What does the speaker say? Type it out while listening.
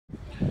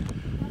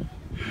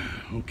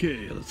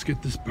Okay, let's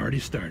get this party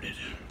started.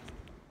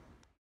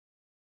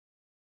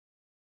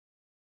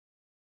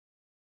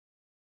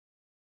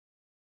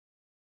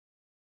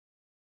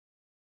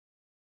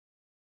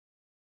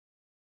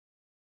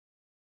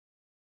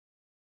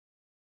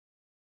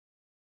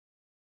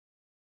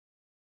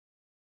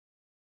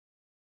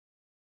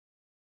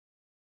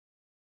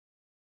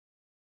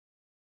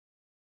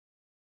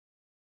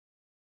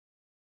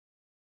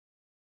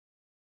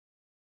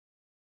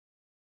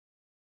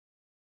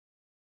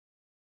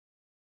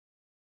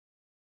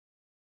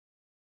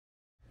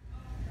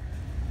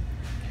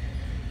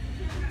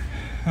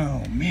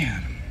 Oh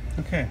man.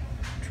 Okay,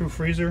 true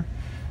freezer.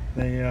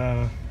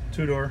 The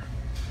two-door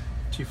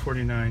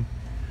T-49.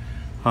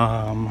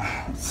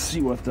 Let's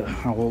see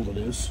how old it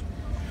is.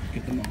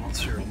 Get the model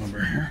serial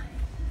number here.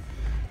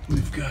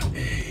 We've got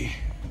a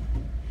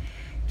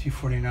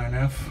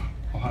T-49F.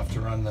 I'll have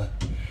to run the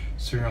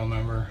serial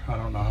number. I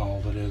don't know how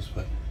old it is,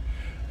 but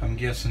I'm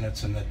guessing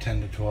it's in the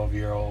 10 to 12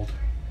 year old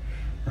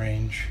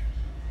range.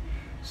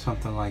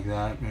 Something like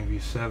that, maybe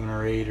 7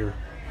 or 8 or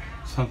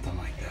something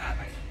like that.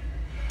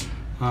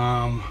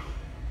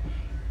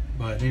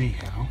 But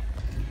anyhow,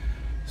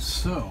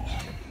 so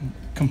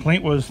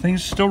complaint was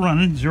things still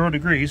running 0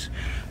 degrees,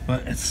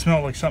 but it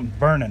smelled like something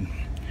burning.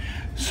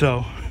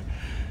 So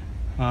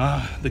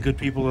the good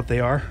people that they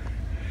are,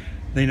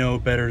 they know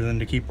better than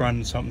to keep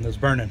running something that's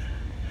burning.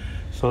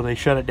 So they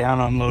shut it down,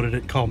 unloaded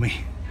it, called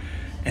me,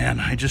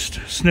 and I just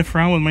sniffed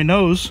around with my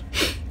nose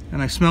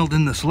and I smelled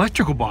in this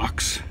electrical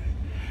box,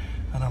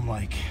 and I'm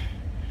like,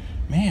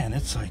 man,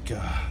 it's like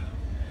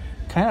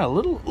kind of a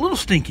little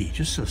stinky,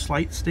 just a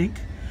slight stink.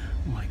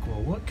 I'm like,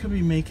 well, what could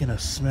be making a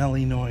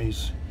smelly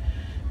noise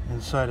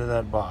inside of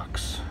that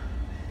box?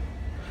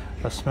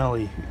 A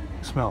smelly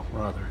smell,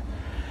 rather.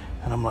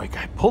 And I'm like,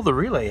 I pulled the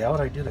relay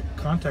out. I did a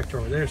contactor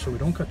over there so we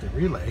don't cut the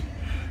relay.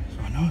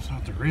 So I know it's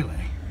not the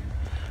relay.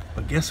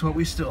 But guess what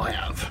we still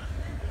have?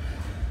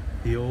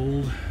 The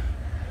old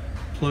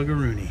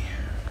plug-a-rooney.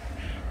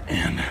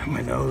 And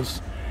my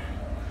nose.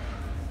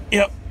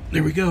 Yep,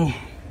 there we go.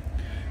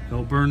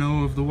 El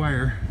Burno of the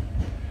wire.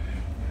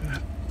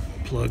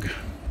 Plug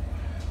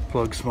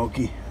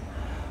smoky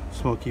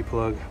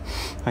plug.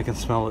 I can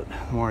smell it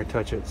the more I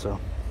touch it, so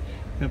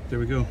yep, there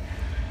we go.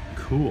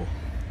 Cool.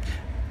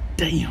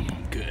 Damn,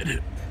 I'm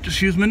good.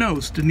 Just used my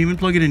nose, didn't even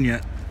plug it in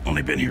yet.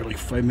 Only been here like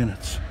 5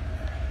 minutes.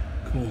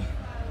 Cool.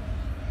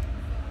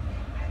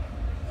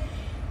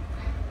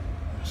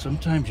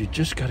 Sometimes you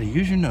just gotta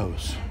use your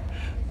nose.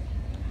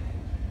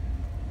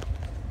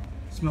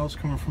 Smells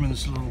coming from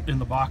in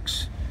the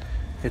box.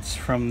 It's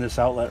from this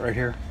outlet right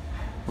here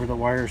where the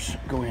wires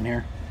go in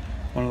here.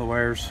 One of the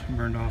wires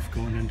burned off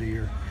going into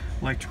your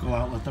electrical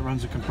outlet that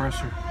runs a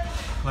compressor.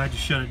 Glad you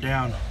shut it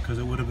down, because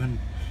it would have been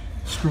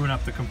screwing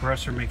up the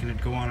compressor, making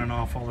it go on and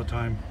off all the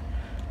time.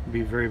 It'd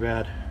be very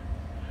bad.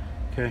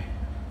 Okay,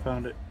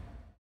 found it.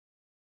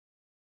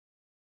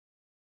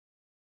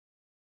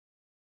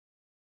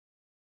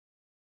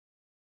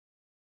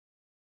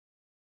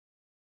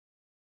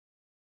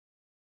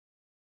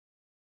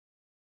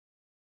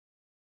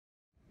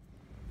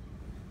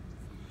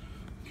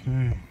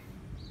 Okay.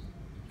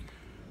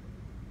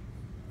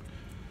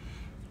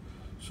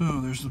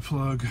 So there's the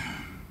plug.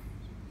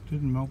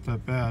 Didn't melt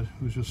that bad.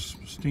 It was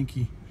just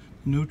stinky.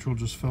 The neutral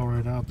just fell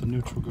right out. The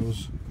neutral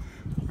goes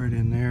right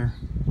in there.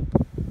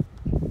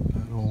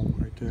 That hole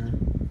right there.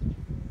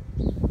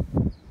 I don't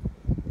know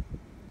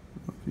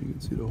if you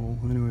can see the hole.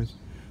 Anyways,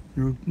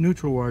 the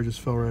neutral wire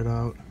just fell right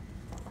out.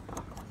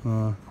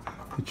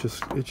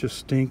 It's just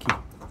stinky.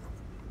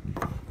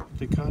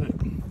 They cut it.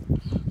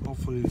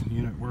 Hopefully the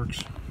unit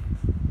works.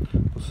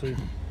 We'll see.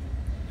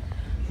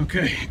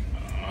 Okay,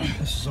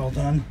 this is all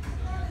done.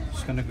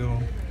 Just gonna go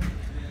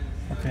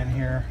up in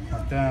here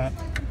like that,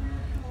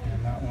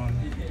 and that one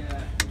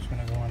is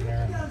gonna go in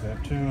there like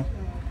that too.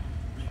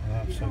 So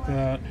that's like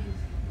that.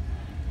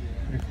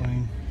 Pretty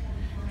clean.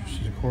 You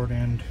see the cord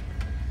end.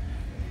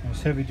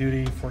 It's heavy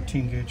duty,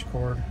 14 gauge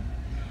cord.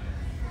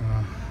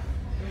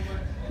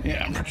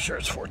 Yeah, I'm pretty sure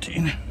it's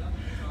 14.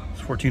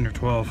 It's 14 or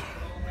 12.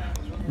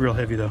 It's real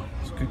heavy though.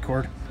 It's a good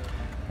cord.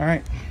 All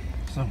right,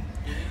 so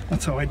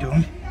that's how I do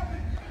them.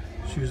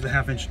 Just use the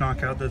 1/2 inch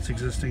knockout that's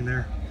existing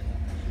there.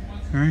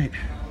 All right,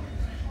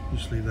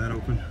 just leave that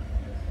open.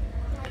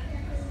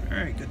 All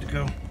right, good to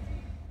go.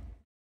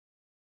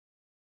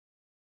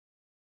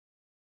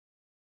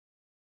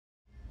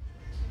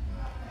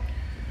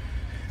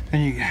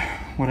 And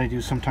what I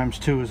do sometimes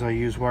too is I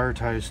use wire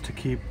ties to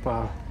keep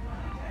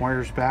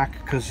wires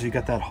back, because you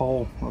got that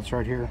hole that's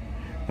right here,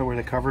 that where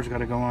the cover's got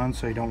to go on,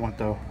 so you don't want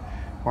the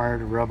wire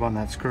to rub on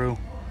that screw.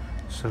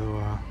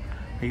 So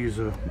I use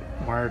a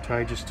wire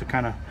tie just to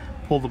kind of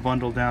pull the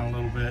bundle down a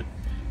little bit,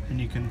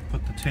 and you can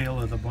put the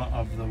tail of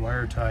the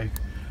wire tie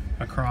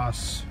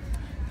across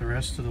the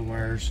rest of the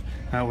wires.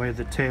 That way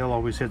the tail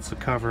always hits the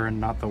cover and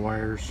not the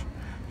wires.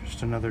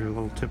 Just another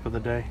little tip of the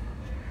day.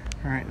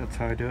 All right, that's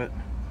how I do it.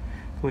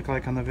 Click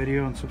like on the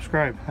video and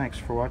subscribe. Thanks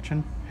for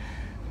watching.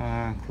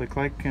 Click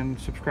like and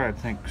subscribe.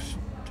 Thanks.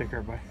 Take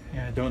care. Bye.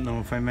 Yeah, I don't know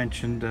if I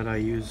mentioned that I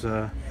use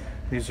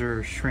these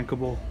are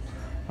shrinkable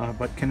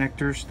but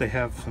connectors, they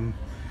have some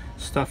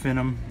stuff in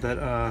them that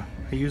I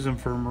use them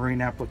for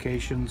marine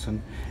applications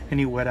and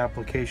any wet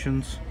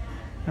applications,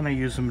 and I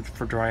use them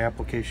for dry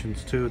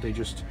applications too.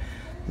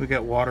 We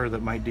got water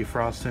that might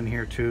defrost in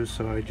here too,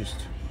 so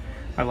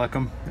I like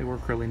them. They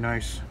work really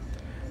nice.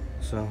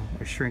 So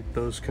I shrink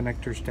those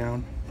connectors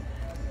down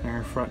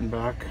there, front and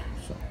back.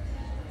 So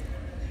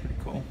pretty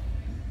cool.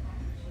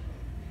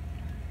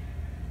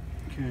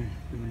 Okay,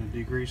 doing a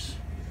degrease.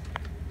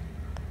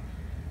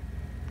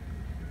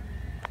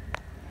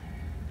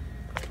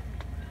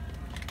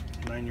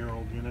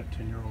 Nine-year-old unit,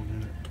 10-year-old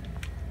unit.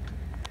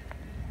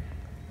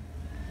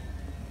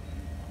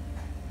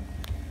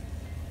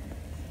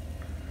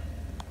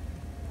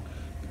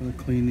 Gotta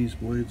clean these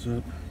blades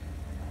up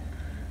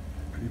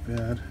pretty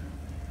bad.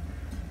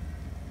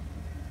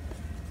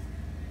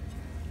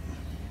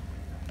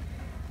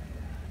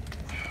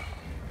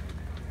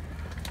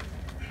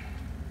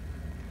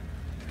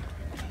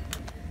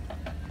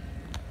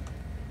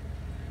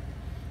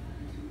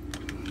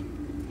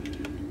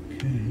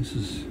 Okay, this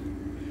is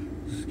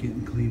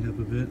getting cleaned up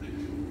a bit.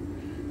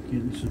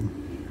 Getting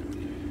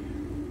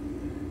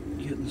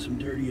some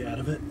dirty out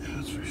of it,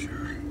 that's for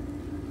sure.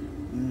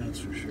 That's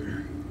for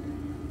sure.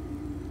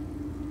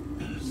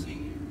 Let's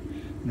see.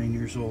 9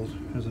 years old,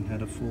 hasn't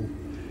had a full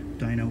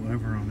dyno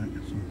ever on it,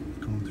 so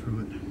going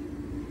through it.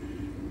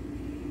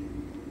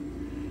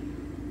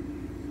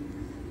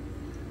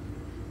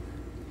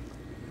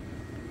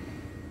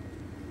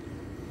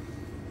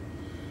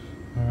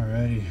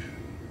 Alrighty.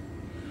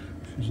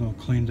 She's all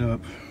cleaned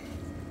up.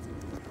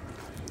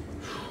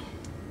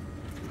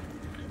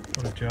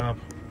 What a job.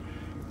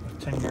 A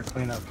 10-year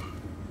cleanup.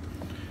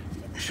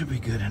 Should be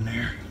good in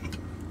there.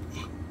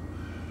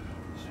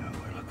 See what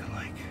we're looking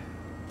like.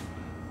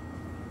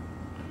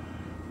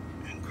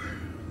 And we're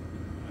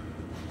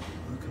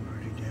looking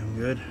pretty damn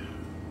good.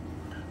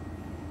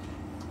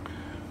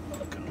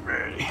 Looking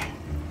ready.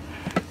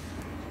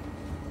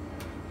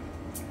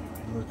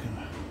 Looking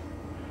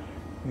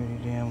pretty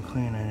damn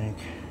clean, I think.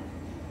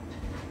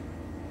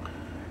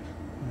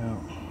 Now,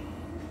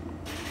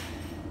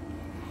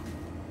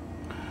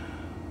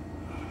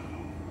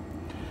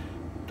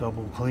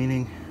 double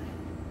cleaning,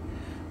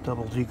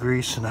 double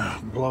degrease, and a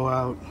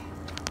blowout.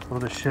 Blow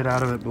the shit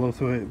out of it, blow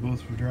through it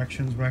both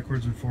directions,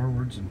 backwards and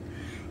forwards, and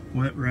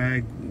wet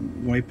rag,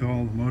 wipe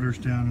all the motors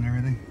down and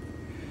everything.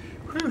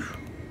 Whew.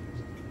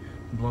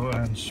 Blow it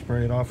and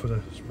spray it off with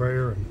a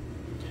sprayer. And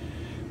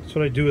that's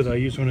what I do. I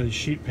use one of these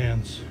sheet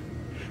pans.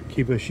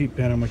 Keep a sheet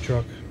pan on my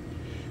truck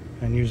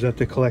and use that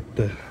to collect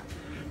the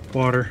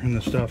water and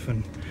the stuff,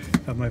 and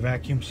have my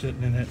vacuum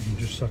sitting in it and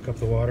just suck up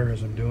the water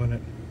as I'm doing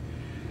it.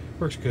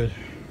 Works good.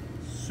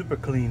 Super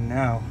clean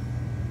now.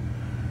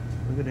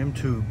 Look at them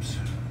tubes.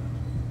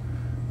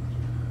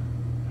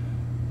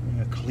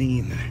 Yeah,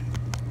 clean.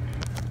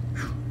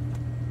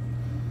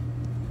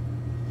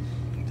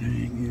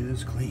 Dang, it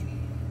is clean.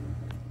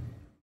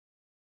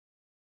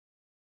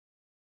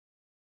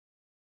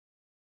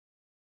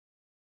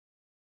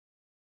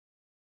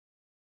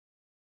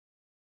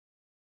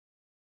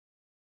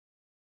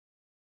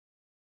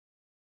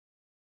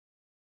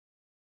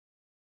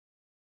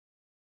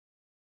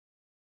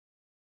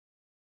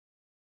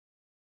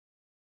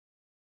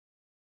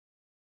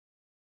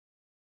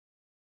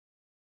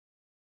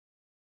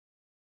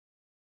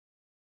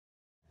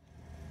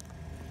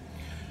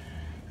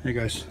 Hey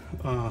guys,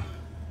 whoa,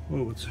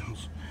 what's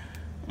else?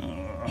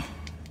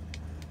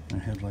 My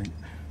headlight.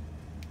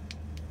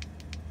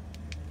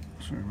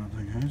 Sorry about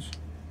that, guys.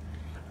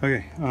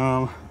 Okay,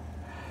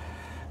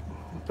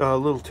 a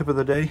little tip of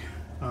the day.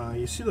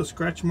 You see the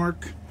scratch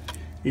mark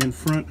in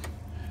front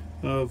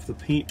of the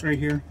paint right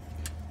here?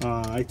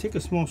 I take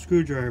a small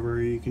screwdriver,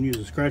 you can use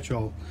a scratch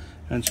awl,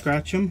 and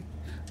scratch them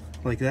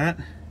like that.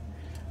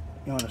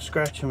 You want to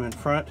scratch them in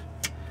front.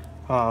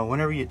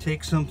 Whenever you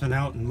take something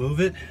out and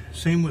move it,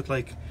 same with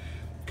like,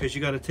 because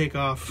you got to take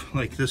off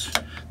like this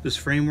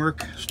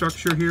framework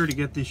structure here to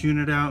get this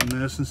unit out and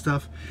this and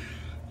stuff,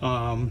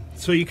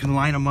 so you can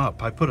line them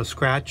up. I put a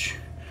scratch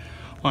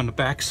on the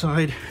back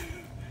side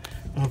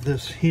of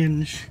this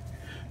hinge,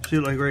 see,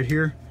 like right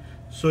here,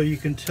 so you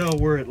can tell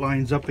where it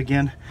lines up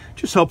again.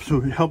 Just helps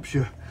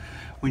you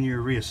when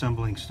you're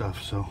reassembling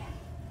stuff. So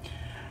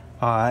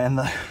and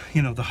the,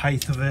 you know, the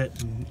height of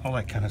it and all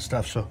that kind of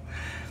stuff. So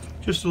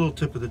just a little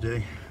tip of the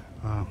day.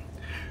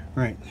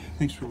 Right,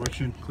 thanks for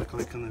watching. Click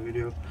like on the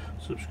video,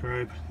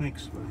 subscribe.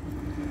 Thanks. Bye.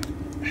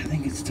 I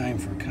think it's time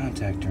for a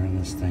contactor on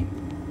this thing.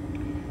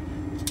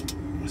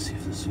 Let's see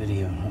if this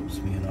video helps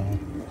me at all.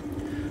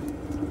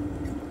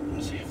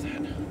 Let's see if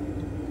that. See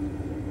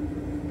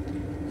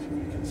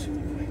if I can see the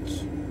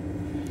points.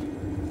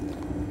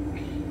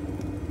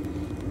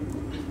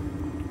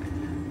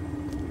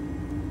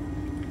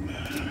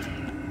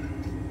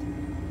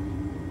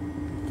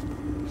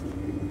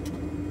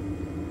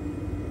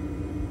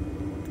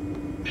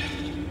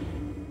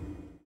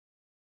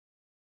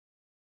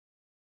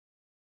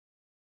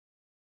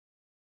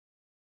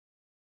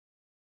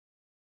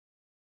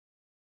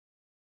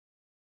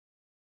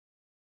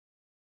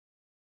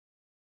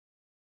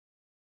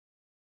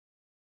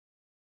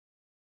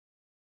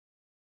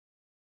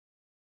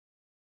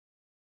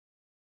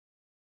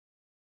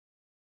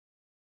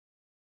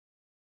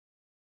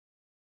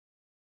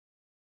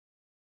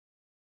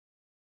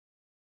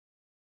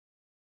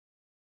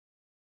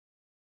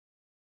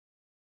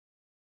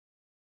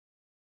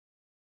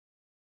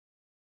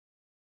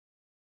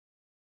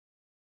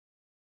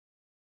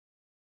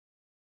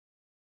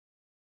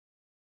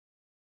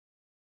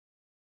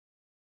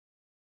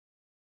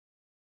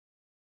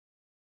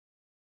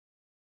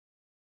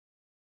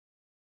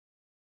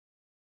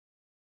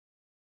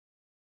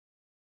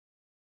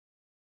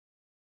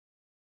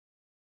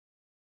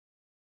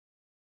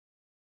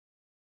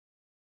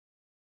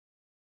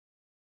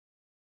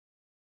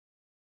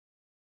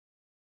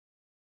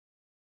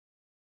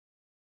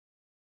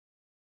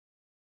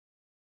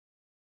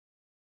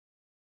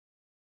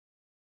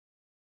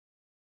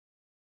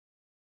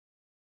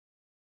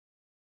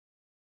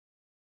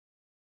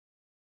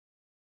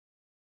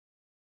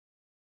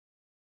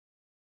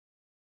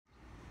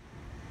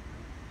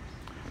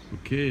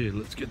 Okay,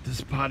 let's get this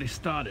potty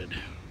started.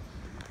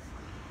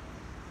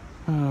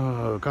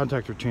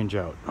 Contactor change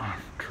out.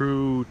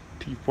 True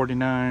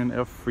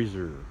T-49F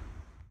freezer.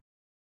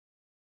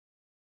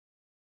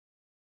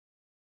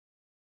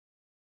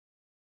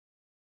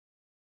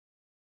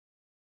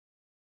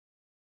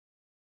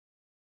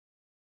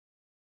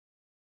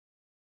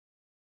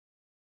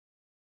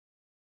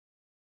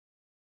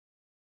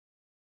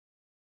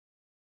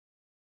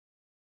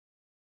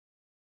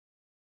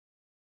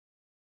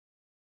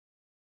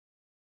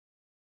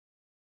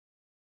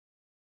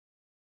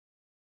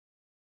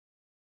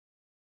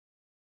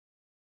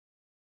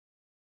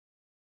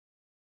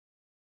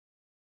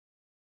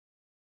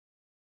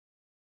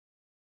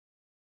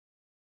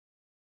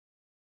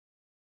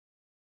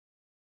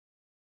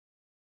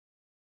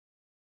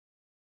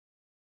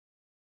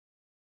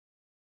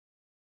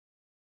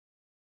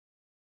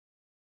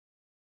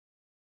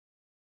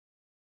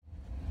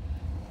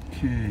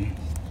 Okay,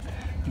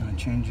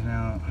 changing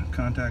out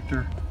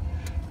contactor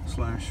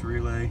 /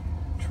 relay,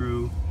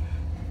 true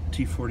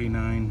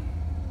T-49F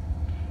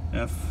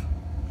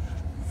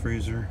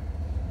freezer,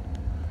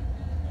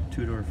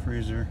 2-door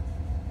freezer.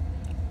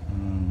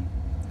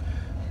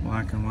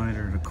 Black and white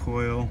are the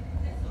coil,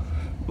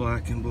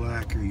 black and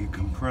black are your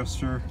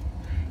compressor,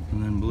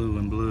 and then blue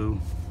and blue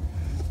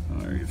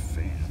are your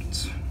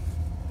fans.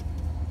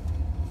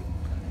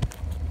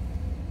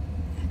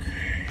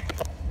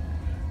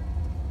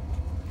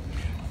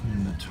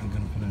 I'm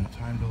going to put in a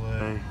time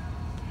delay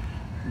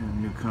and a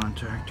new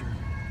contactor.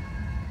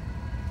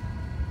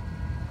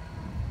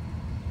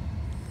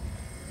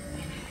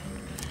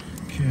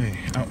 Okay,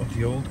 out with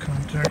the old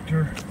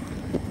contactor.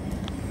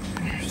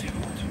 Here's the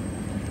old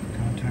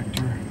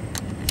contactor.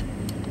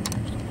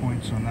 There's the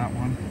points on that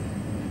one.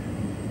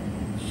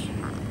 It's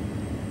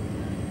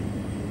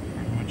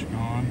pretty much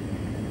gone.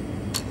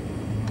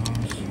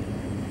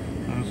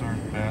 Those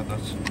aren't bad.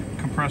 That's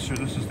compressor.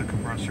 This is the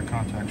compressor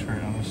contacts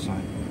right on this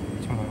side.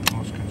 That's what I was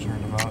most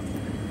concerned about.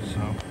 So,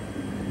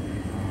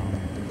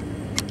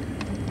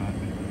 but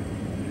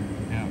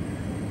yeah,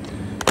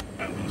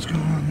 that one's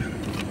gone.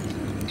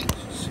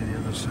 Let's see the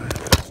other side.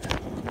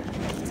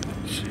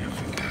 Let's see if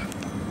we got.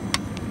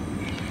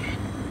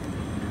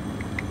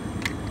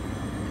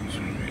 So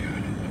we got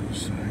on the other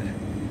side.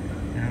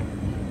 Yeah,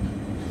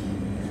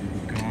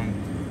 gone.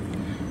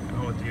 Go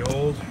with the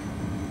old.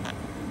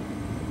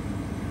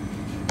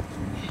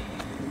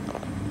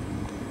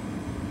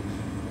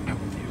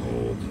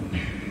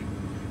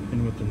 In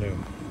with the new.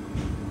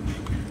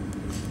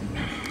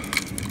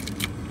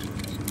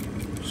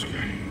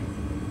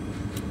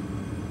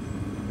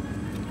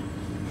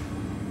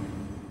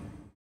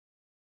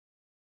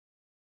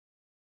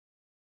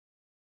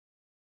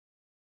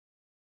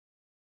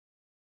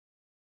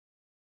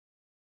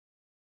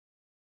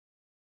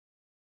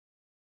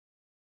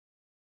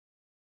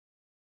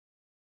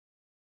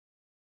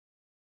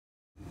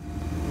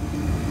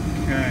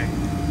 Okay,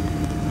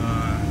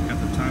 got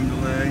the time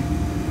delay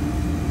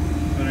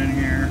put in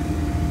here.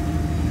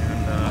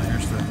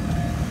 Here's the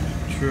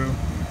true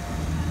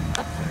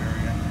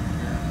area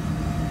here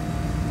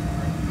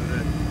where I put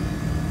it,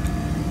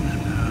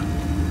 and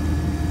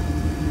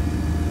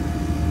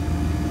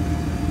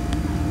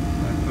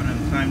I put in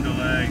time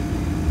delay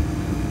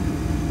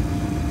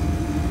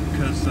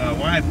because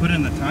why I put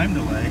in the time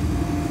delay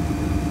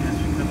is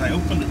because I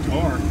opened the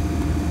door.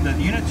 The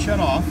unit shut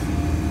off,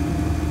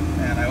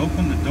 and I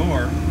opened the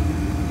door.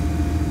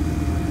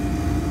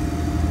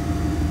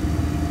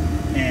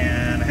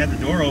 And I had the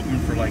door open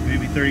for like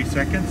maybe 30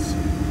 seconds.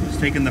 I was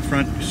taking the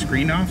front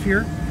screen off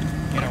here,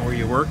 you know, where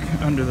you work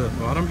under the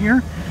bottom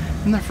here,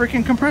 and the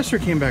freaking compressor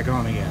came back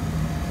on again,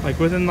 like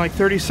within like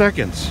 30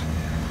 seconds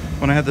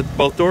when I had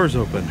both doors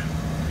open.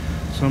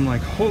 So I'm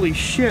like, holy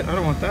shit, I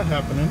don't want that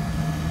happening.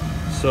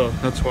 So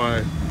that's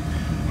why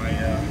my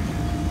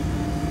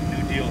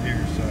new deal here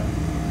is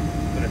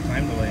put a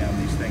time delay on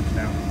these things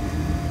now.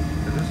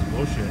 Because this is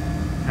bullshit,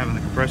 having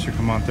the compressor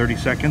come on 30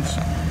 seconds.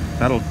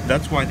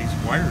 That's why these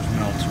wires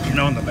melt. You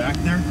know, in the back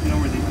there, you know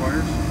where these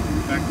wires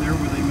back there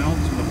where they melt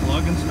to the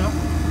plug and stuff.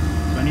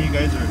 If any of you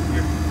guys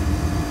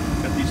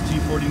got these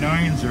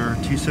T-49s or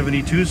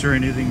T-72s or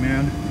anything,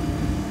 man,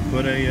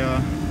 put a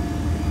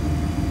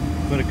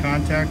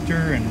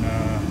contactor and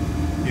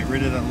get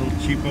rid of that little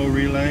cheapo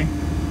relay,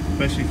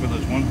 especially for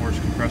those 1-horse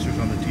compressors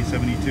on the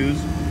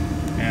T-72s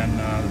and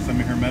the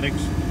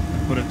semi-hermetics.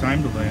 Put a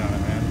time delay on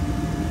it, man.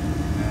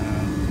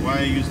 And why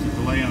I use the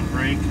delay on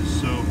brake is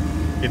so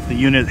if the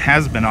unit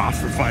has been off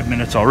for 5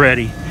 minutes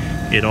already,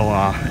 it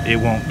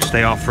won't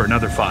stay off for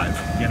another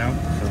 5, you know?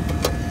 So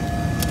that's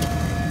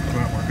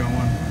where we're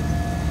going.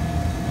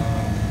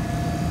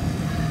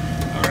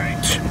 All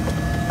right,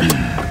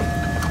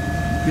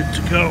 good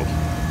to go.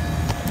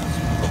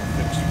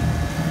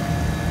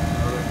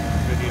 Another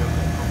video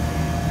that I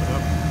put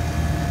up.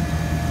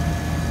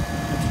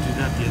 I had to do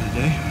that the other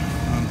day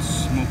on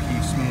smoky,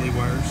 smelly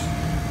wires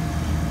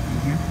in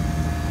here.